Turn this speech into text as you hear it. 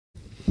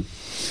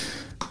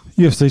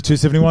UFC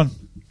 271.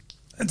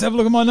 Let's have a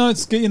look at my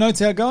notes. Get your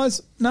notes out,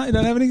 guys. No, you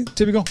don't have any?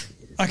 Typical.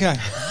 Okay.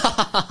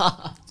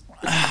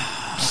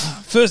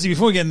 Firstly,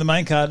 before we get in the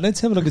main card,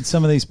 let's have a look at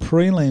some of these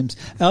prelims.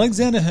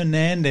 Alexander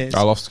Hernandez.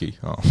 Arlovsky.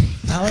 Oh.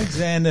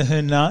 Alexander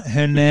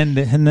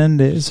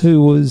Hernandez,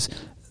 who was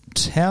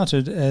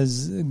touted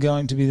as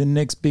going to be the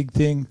next big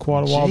thing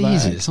quite a while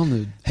back. Jesus, on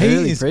the He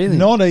early is prelim.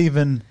 not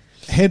even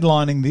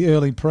headlining the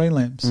early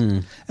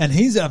prelims. And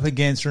he's up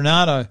against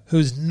Renato,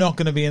 who's not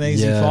going to be an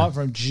easy fight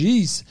for him.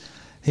 Jeez,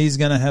 he's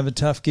going to have a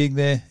tough gig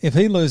there. If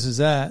he loses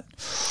that,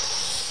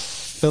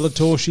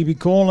 Bellator should be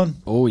calling.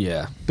 Oh,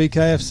 yeah.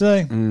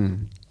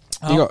 BKFC.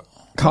 You got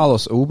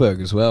Carlos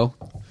Ulberg as well.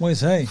 Where's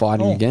he?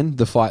 Fighting again.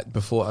 The fight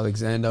before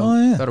Alexander. Oh,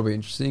 yeah. That'll be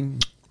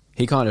interesting.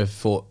 He kind of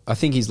fought... I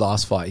think his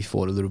last fight, he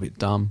fought a little bit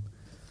dumb.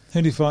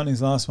 Who did he fight in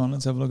his last one?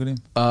 Let's have a look at him.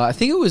 I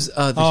think it was...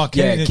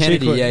 Kennedy.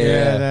 Kennedy.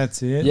 Yeah,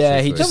 that's it.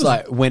 Yeah, he just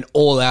went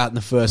all out in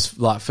the first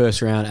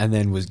round and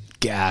then was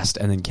gassed,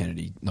 and then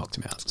Kennedy knocked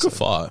him out. Good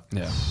fight.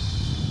 Yeah.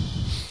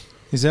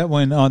 Is that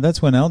when... Oh,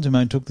 that's when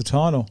Aljamain took the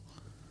title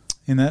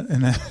in that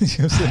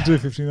UFC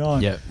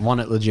 259. Yeah, won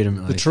it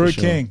legitimately. The true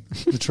king.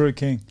 The true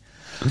king.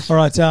 All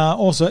right.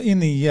 Also, in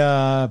the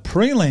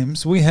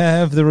prelims, we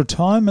have the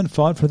retirement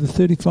fight for the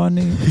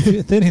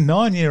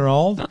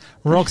 39-year-old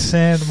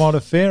Roxanne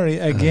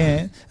Modafferi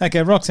again.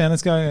 Okay, Roxanne.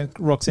 Let's go,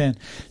 Roxanne.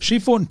 She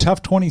fought in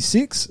TUF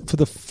 26 for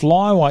the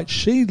flyweight.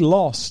 She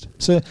lost.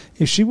 So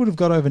if she would have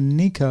got over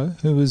Nico,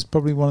 who was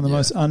probably one of the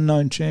most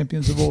unknown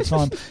champions of all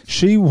time,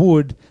 she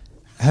would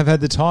have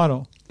had the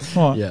title.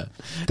 Right. Yeah.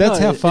 That's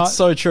how far. It's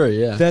so true,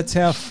 yeah. That's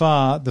how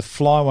far the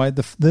flyweight,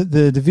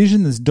 the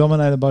division that's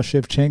dominated by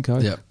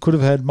Shevchenko, could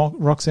have had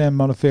Roxanne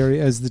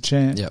Modafferi as the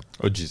champ. Yep.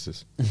 Oh,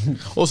 Jesus.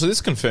 Also,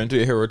 this confirmed to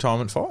be her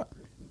retirement fight.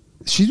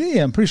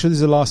 I'm pretty sure this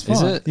is the last fight.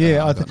 Is it?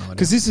 Yeah, I've got no idea.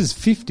 because this is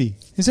 50.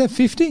 Is that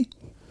 50?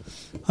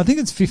 I think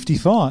it's 50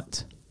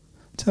 fights.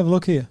 Let's have a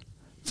look here.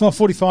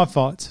 45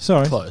 fights.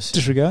 Sorry. Close.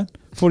 Disregard.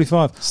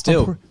 45.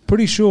 Still. I'm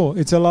pretty sure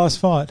it's her last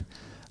fight.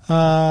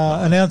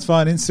 Announced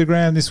via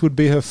Instagram, this would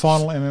be her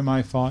final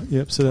MMA fight.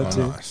 Yep, so that's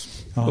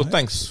Nice. it. Well,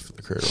 thanks for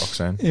the credit,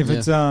 Roxanne. If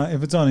it's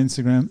on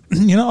Instagram,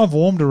 I've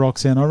warmed to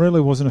Roxanne. I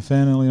really wasn't a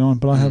fan early on,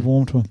 but I have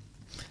warmed to her.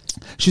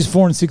 She's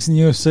 4-6 in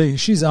the UFC.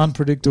 She's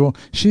unpredictable.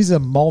 She's a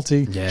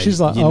multi. Yeah, she's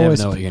like you never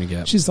know what you're going to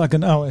get. She's like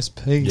an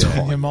OSP Yeah.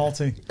 in your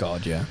multi.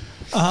 God, yeah.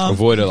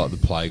 Avoid her like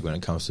the plague when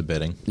it comes to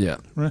betting. Yeah.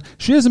 Right.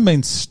 She hasn't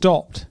been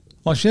stopped.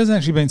 Like, she hasn't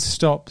actually been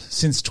stopped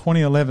since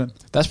 2011.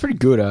 That's pretty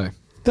good, eh?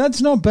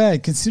 That's not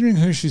bad, considering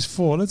who she's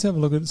fought. Let's have a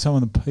look at some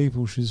of the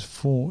people she's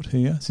fought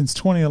here since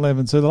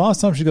 2011. So the last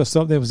time she got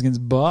stopped there was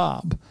against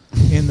Barb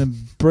in the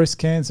breast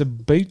cancer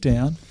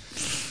beatdown.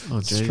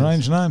 Oh, geez.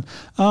 Strange name.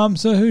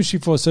 So who's she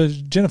fought? So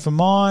Jennifer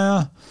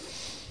Meyer.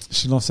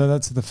 She lost, so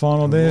that's at the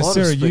final there. lot of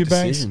Sarah split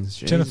Eubanks, decisions,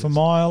 Jennifer Jesus.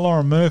 Meyer,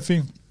 Laura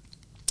Murphy.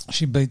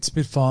 She beat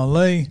Spitfire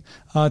Lee.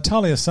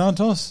 Talia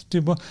Santos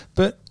did well.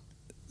 But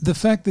the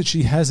fact that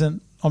she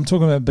hasn't, I'm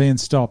talking about being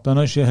stopped. I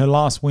know her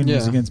last win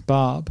was against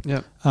Barb.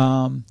 Yep.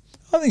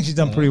 I think she's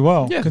done pretty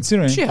well,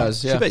 considering. She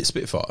has, yeah. She beat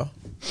Spitfire.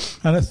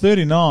 And at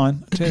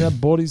 39, I tell you, that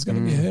body's going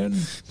to be hurting.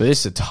 But this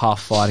is a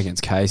tough fight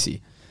against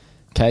Casey.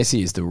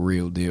 Casey is the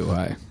real deal,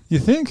 eh? You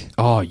think?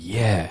 Oh,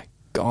 yeah.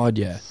 God,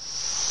 yeah.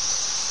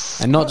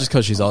 And not just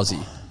because she's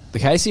Aussie. The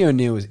Casey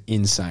O'Neill is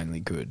insanely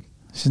good.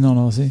 She's not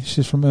Aussie.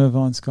 She's from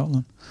Irvine,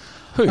 Scotland.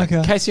 Who?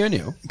 Okay. Casey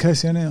O'Neill?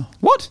 Casey O'Neill.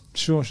 What?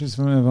 Sure, she's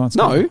from Irvine,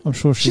 Scotland. No. I'm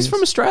sure she's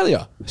from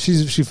Australia.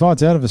 She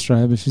fights out of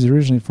Australia, but she's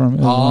originally from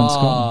Irvine,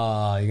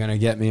 Scotland. You're going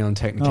to get me on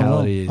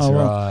technicalities. Oh,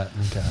 well. Right.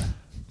 Okay.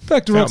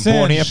 Back to Found Roxanne.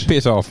 porn here,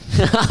 piss off.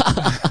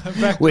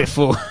 We're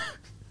full.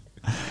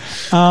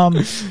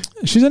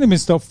 She's only been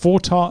stopped four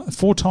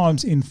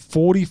times in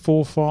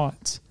 44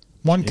 fights.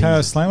 One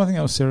KO slam. I think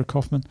that was Sarah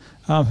Kaufman,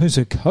 who's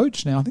her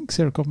coach now. I think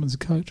Sarah Kaufman's a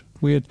coach.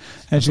 Weird.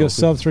 And she got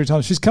subbed 3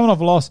 times. She's coming off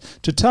a loss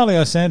to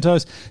Talia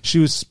Santos. She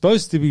was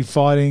supposed to be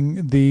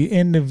fighting the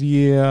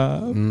end-of-year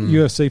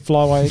UFC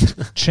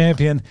flyweight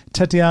champion,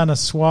 Tatiana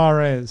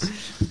Suarez.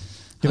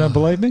 You don't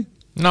believe me?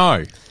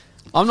 No.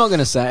 I'm not going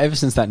to say, ever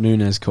since that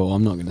Nunes call,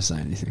 I'm not going to say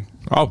anything.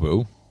 I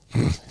will.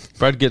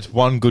 Brad gets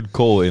one good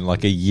call in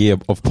like a year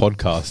of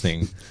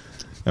podcasting.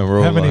 And we're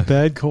all How many like,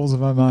 bad calls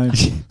have I made?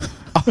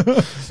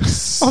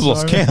 I've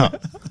lost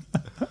count.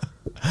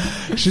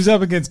 She's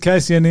up against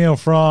Casey O'Neill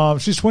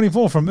she's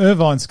 24 from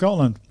Irvine,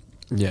 Scotland.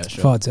 Yeah,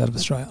 sure. Fights out of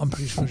Australia. I'm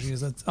pretty sure she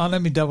is.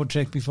 Let me double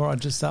check before I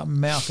just start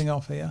mouthing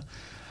off here.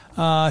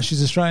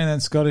 She's Australian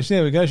and Scottish.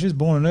 There we go. She's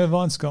born in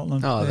Irvine,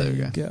 Scotland. Oh, there we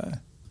go.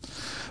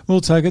 We'll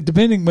take it.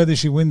 Depending whether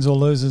she wins or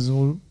loses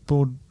will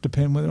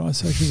depend whether I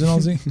say she's an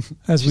Aussie,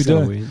 as we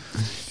do.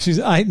 She's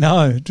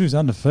 8-0. She's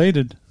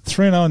undefeated.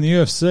 3-0 in the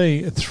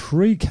UFC.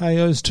 3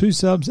 KOs, 2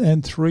 subs,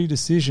 and 3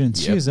 decisions.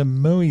 Yep. She is a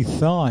Muay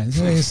Thai. Is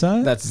that how you say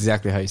it? That's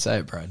exactly how you say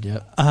it, Brad. Yeah.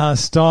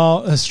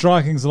 Her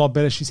striking's a lot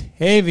better. She's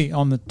heavy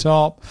on the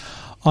top.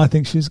 I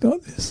think she's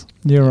got this.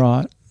 You're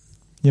right.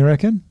 You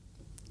reckon?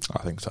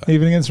 I think so.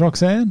 Even against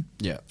Roxanne?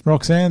 Yeah.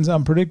 Roxanne's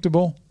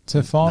unpredictable. It's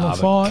her final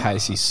fight.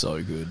 Casey's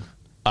so good.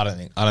 I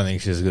don't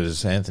think she's as good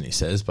as Anthony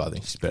says, but I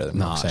think she's better than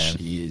Roxanne.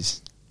 She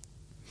is.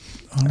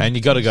 And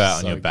you got to go out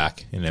on So your good.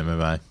 back in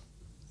MMA.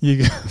 You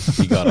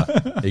You got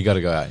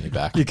to go out on your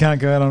back. you can't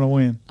go out on a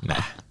win.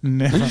 Nah.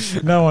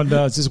 Never. No one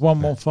does. Just one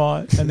more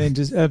fight and then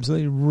just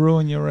absolutely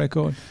ruin your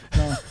record.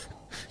 No.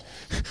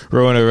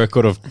 Ruin a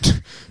record of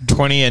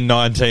 20 and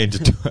 19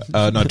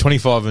 to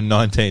 25 and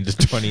 19 to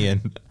 20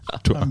 and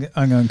 12.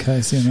 I'm going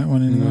Casey on that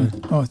one anyway.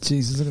 Oh,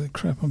 Jesus, look at the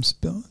crap I'm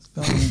spilling.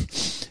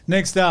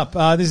 Next up,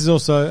 this is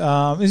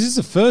also, is this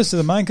the first of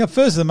the main card?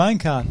 First of the main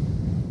card.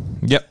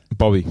 Yep,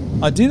 Bobby.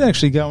 I did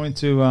actually go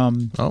into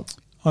Oh,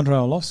 Andrei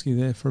Arlovsky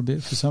there for a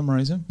bit for some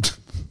reason.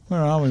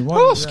 Where are we? Why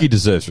Arlovsky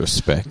deserves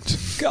respect.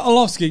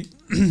 Arlovsky.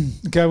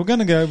 Okay, we're going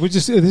to go.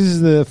 This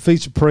is the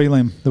feature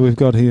prelim that we've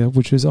got here,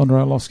 which is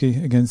Andrei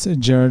Arlovsky against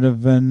Jared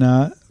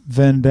Vandera.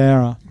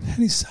 How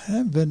do you say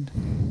that?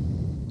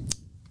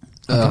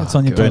 It's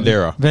on your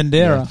Vandera.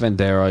 Vandera.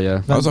 Vendera,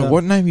 yeah. I was like,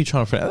 what name are you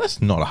trying to pronounce?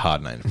 That's not a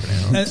hard name to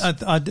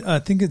pronounce. I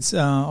think it's.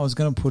 I was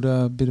going to put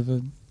a bit of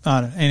a. I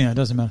don't know. Anyway, it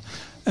doesn't matter.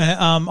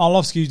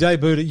 Arlovsky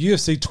debuted at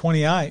UFC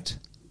 28.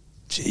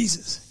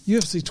 Jesus,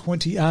 UFC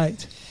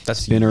 28.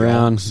 That's been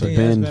around, He has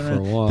been been for a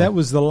around. while. That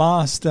was the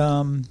last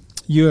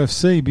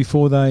UFC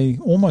before they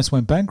almost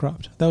went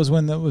bankrupt. That was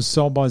when that was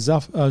sold by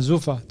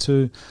Zuffa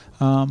to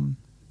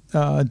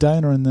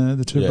Dana and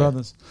the two Yeah.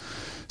 brothers.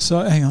 So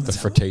hang on, The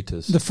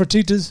Fertitas. the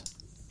Fertitas.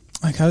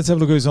 Okay, let's have a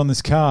look who's on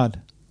this card.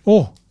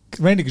 Oh,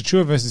 Randy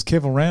Couture versus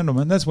Kevin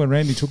Randleman. That's where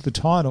Randy took the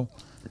title.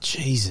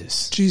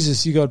 Jesus.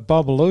 Jesus, you got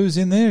Babalou's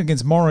in there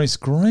against Maurice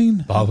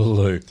Green.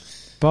 Babalu.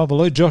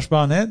 Babaloo, Josh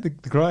Barnett, the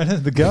great,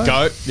 the GOAT.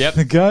 Goat, yep.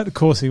 The GOAT, of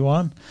course he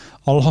won.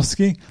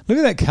 Arlovsky. Look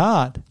at that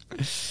card.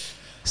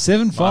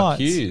 7 Mark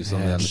fights. Hughes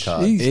on the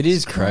undercard. Jesus It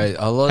is crazy.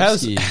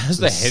 How's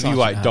the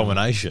heavyweight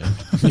domination?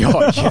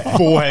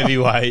 4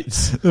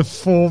 heavyweights. The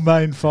 4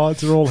 main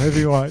fights are all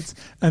heavyweights.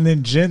 And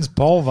then Jens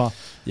Pulver.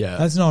 Yeah.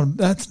 That's not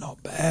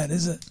bad,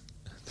 is it?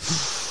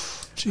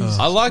 Jesus.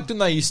 I liked when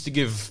they used to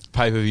give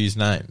pay-per-views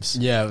names.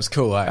 Yeah, it was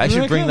cool. They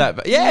should bring that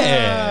back.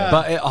 Yeah.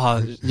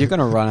 But you're going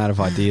to run out of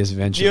ideas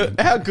eventually.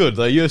 How good,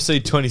 though?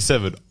 UFC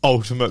 27,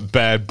 Ultimate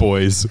Bad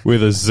Boys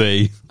with a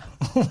Z.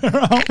 Where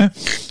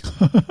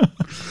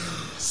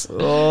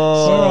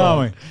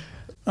are we?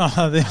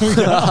 Oh, there we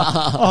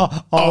go.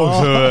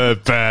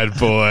 Ultimate Bad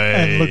Boys.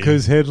 And look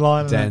who's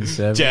headlining Dan it.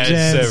 Severn. Dan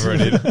Dan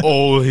Severn in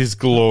all his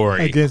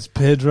glory. Against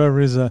Pedro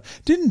Rizzo.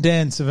 Didn't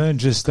Dan Severn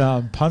just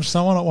punch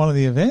someone at one of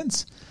the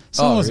events?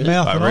 Someone was really?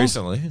 mouthing off.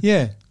 Recently?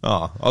 Yeah.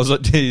 Oh, I was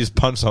like, did he just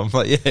punch someone? I'm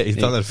like, yeah, he's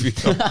done that a few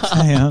times.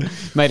 Hang on.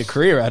 Made a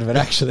career out of it,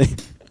 actually.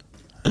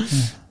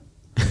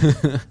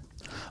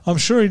 I'm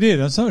sure he did.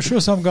 I'm so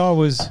sure some guy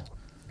was...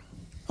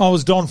 Oh, it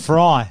was Don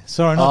Fry.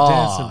 Sorry, not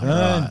Dan Severn.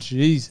 right.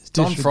 Jesus.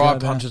 Don Fry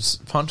Disregard that.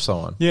 punched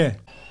someone. Yeah.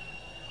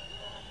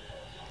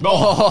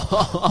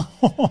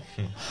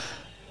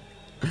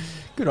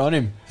 Good on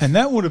him. And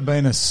that would have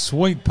been a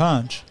sweet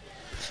punch.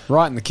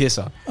 Right in the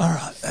kisser. All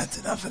right, that's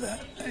enough of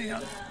that. Hang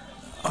on.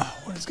 Oh,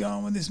 what is going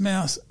on with this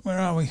mouse? Where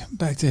are we?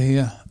 Back to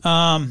here.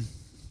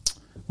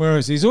 Where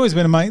is he? He's always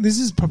been a main... This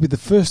is probably the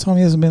first time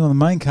he hasn't been on the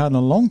main card in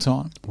a long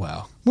time.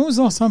 Wow. When was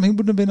the last time he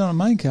wouldn't have been on a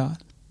main card?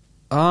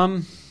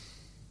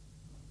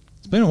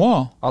 It's been a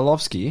while.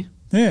 Arlovsky.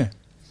 Yeah.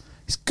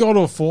 He's got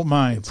to have fought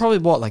mains. Probably,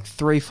 like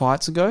 3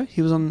 fights ago,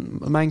 he was on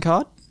the main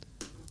card?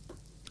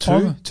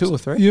 Two or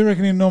three? You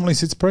reckon he normally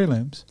sits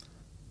prelims?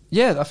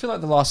 Yeah, I feel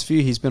like the last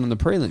few he's been on the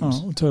prelims.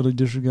 Oh, we'll totally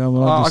disregard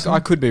what I just I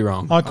said. could be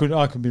wrong. I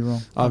could be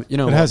wrong. You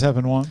know it what? has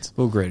happened once.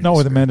 We'll agree to Not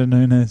with disagree. Amanda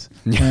Nunes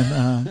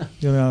and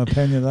Juliana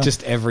Pena, though.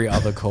 Just every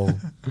other call.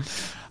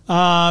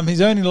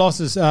 His only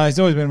losses, he's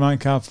always been a main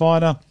card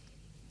fighter.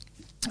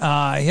 He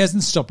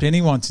hasn't stopped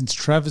anyone since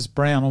Travis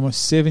Brown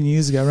almost 7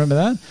 years ago. Remember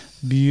that?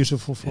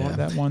 Beautiful fight, Yeah.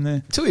 that one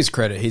there. To his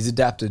credit, he's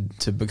adapted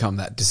to become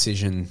that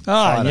decision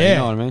Ah, fighter, yeah. you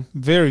know what I mean?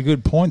 Very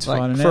good points Like,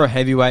 fighter for now. a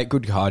heavyweight,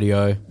 good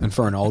cardio. And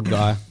for an old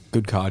guy,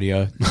 good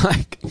cardio.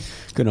 Like,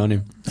 good on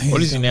him.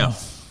 What is he now?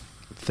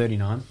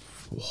 39.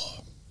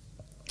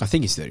 I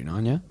think he's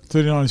 39, yeah?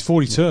 39, he's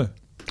 42.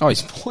 Oh,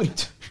 he's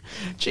 42.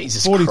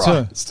 Jesus 42.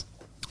 Christ.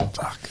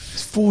 Fuck.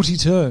 He's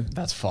 42.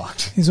 That's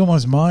fucked. He's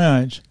almost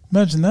my age.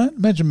 Imagine that.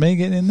 Imagine me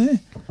getting in there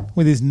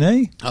with his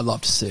knee. I'd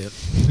love to see it.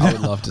 I would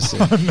love to see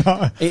it.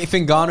 No. If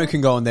Ngannou can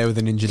go in there with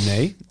an injured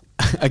knee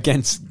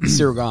against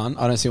Cyril Gane,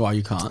 I don't see why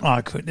you can't.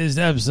 I could. There's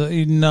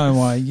absolutely no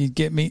way you'd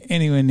get me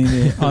anywhere near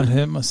there. I'd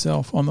hurt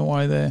myself on the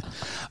way there.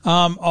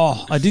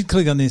 I did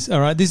click on this.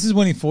 All right, this is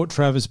when he fought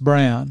Travis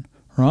Brown,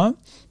 right?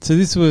 So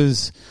this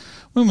was...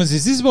 When was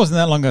this? This wasn't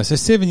that long ago. So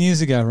 7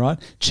 years ago, right?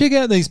 Check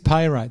out these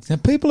pay rates. Now,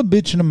 people are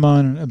bitching and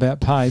moaning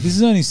about pay. This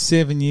is only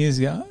 7 years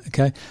ago,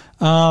 okay?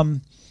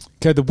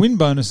 Okay, the win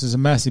bonuses are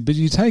massive, but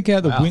you take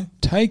out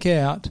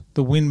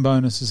the win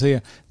bonuses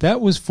here.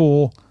 That was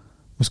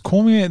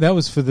Cormier. That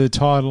was for the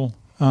title.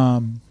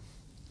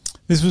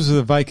 This was for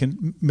the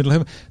vacant middle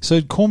heavy.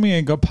 So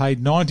Cormier got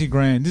paid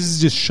 $90,000. This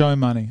is just show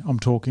money. I'm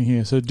talking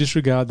here. So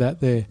disregard that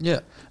there.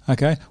 Yeah.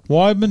 Okay,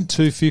 Weidman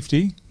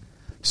 $250.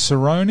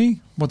 Cerrone,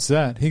 what's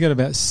that? He got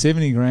about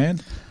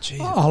 $70,000.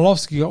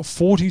 Arlovsky got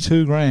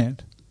 $42,000.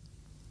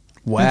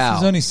 Wow. This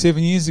was only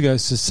 7 years ago.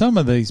 So some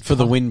of these For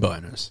the win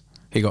bonus,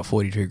 he got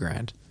 42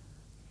 grand.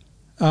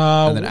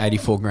 and then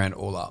 84 grand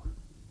all up.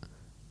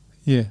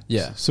 Yeah.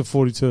 Yeah. So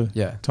 42.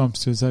 Yeah. Times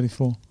 2 is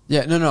 84.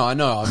 Yeah, no, I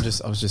know. I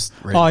was just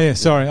reading. Oh, yeah,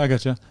 sorry. I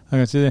got you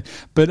there.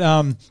 But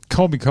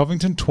Colby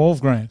Covington,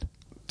 12 grand.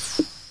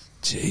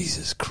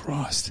 Jesus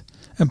Christ.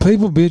 And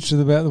people bitch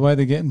about the way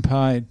they're getting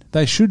paid.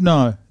 They should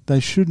know. What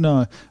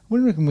do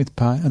you reckon with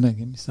pay? Don't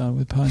get me started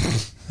with pay.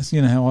 That's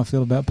how I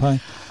feel about pay.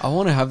 I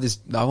want to have this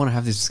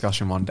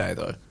discussion one day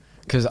though,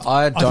 because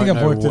I think don't I've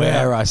know worked it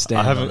where out. I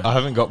stand. I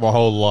haven't got my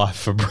whole life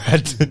for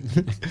Brad.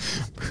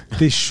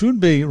 There should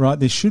be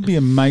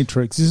a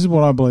matrix. This is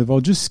what I believe. I'll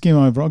just skim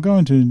over. I'll go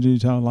into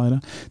detail later.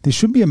 There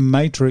should be a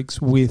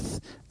matrix with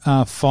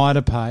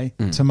fighter pay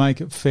to make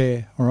it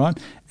fair, all right?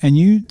 And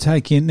you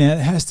take in, now it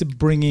has to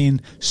bring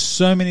in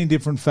so many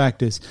different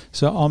factors.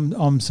 So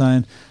I'm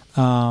saying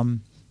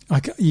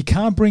you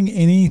can't bring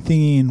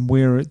anything in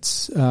where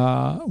it's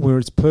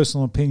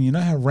personal opinion. You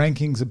know how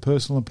rankings are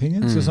personal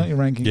opinions? So it's not your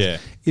rankings. Yeah.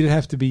 It'd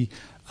have to be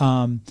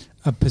a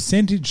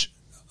percentage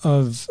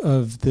of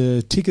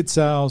the ticket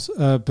sales,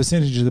 a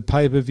percentage of the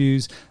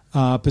pay-per-views,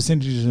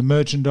 percentage of the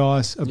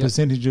merchandise, a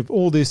percentage of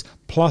all this,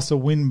 plus a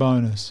win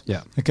bonus.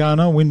 Yeah. Okay, I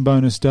know win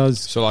bonus does.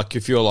 So, like,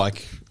 if you're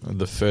like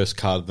the first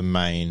card of the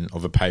main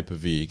of a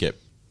pay-per-view, you get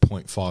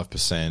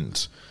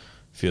 0.5%.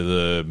 If you're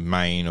the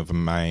main of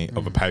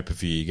a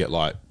pay-per-view, you get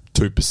like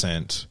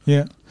 2%.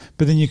 Yeah,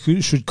 but then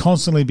you should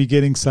constantly be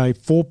getting, say,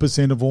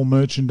 4% of all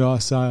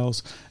merchandise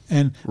sales,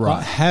 and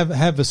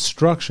have a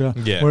structure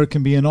where it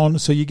can be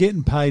so you're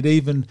getting paid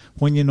even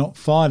when you're not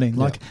fighting.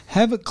 Like,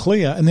 have it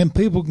clear, and then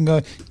people can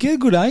go, get a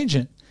good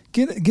agent.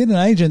 Get an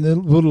agent that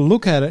will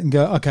look at it and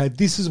go, okay,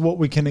 this is what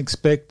we can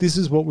expect. This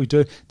is what we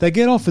do. They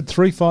get offered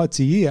 3 fights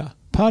a year.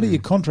 Part of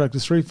your contract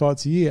is 3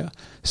 fights a year.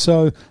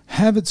 So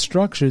have it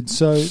structured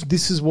so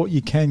this is what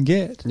you can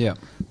get. Yeah.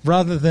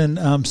 Rather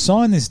than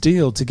sign this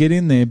deal to get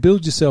in there,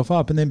 build yourself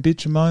up, and then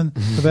bitch and moan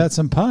about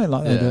some pay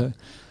like they do.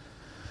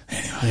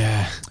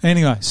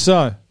 Anyway,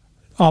 so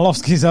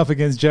Arlovski's up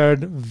against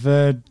Jared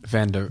Vandera.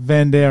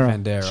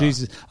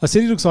 Jesus. I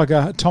said he looks like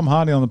Tom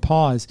Hardy on the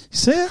Pies. You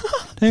see it?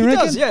 He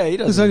does, yeah, he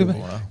does.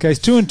 Okay, he's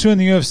 2-2 in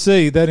the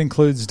UFC. That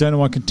includes Dana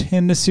White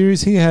Contender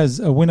Series. He has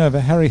a win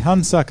over Harry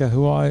Hunsucker,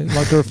 who I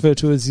like to refer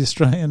to as the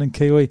Australian and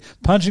Kiwi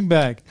punching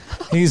bag.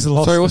 He's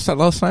lost. Sorry, what's that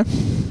last name?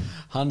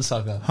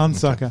 Hunsucker.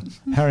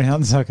 Harry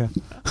Hunsucker.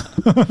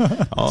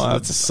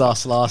 That's a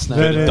sus last name.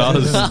 It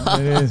does.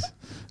 It is.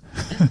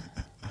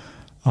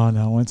 Oh,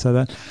 no, I won't say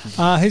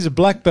that. He's a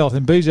black belt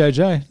in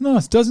BJJ.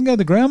 Nice. Doesn't go to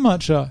the ground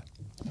much, though.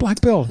 Black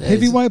belt. Yeah,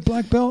 heavyweight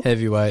black belt.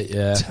 Heavyweight,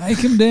 yeah. Take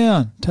him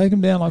down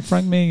like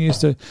Frank Mir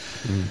used to.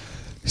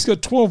 He's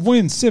got 12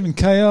 wins, 7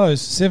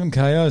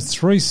 KOs,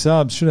 3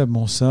 subs. Should have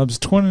more subs.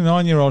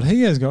 29-year-old.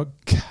 He has got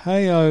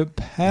KO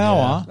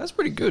power. Yeah, that's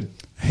pretty good.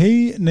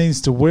 He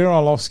needs to wear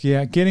Arlovski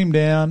out, get him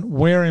down,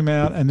 wear him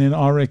out, and then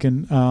I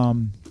reckon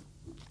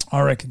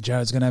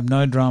Jared's going to have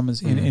no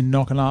dramas in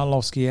knocking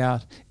Arlovski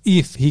out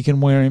if he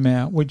can wear him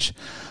out, which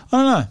I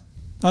don't know. I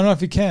don't know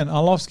if he can.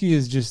 Arlovski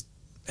is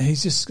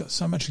he's just got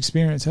so much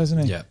experience,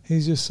 hasn't he? Yeah.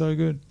 He's just so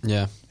good.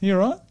 Yeah. You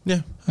all right?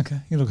 Yeah. Okay.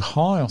 You look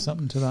high or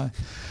something today.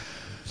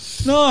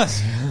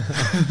 Nice.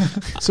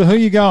 So who are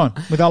you going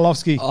with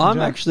Arlovski?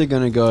 I'm actually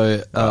going to go...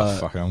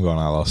 Fuck it, I'm going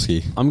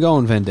Arlovski. I'm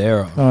going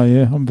Vandera. Oh,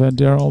 yeah. I'm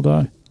Vandera all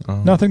day.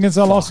 Nothing against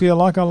Arlovski. I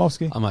like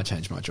Arlovski. I might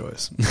change my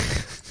choice.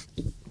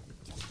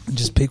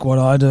 Just pick what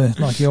I do,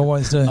 like you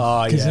always do.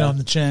 Oh, because yeah. I'm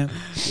the champ.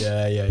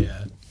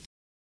 Yeah.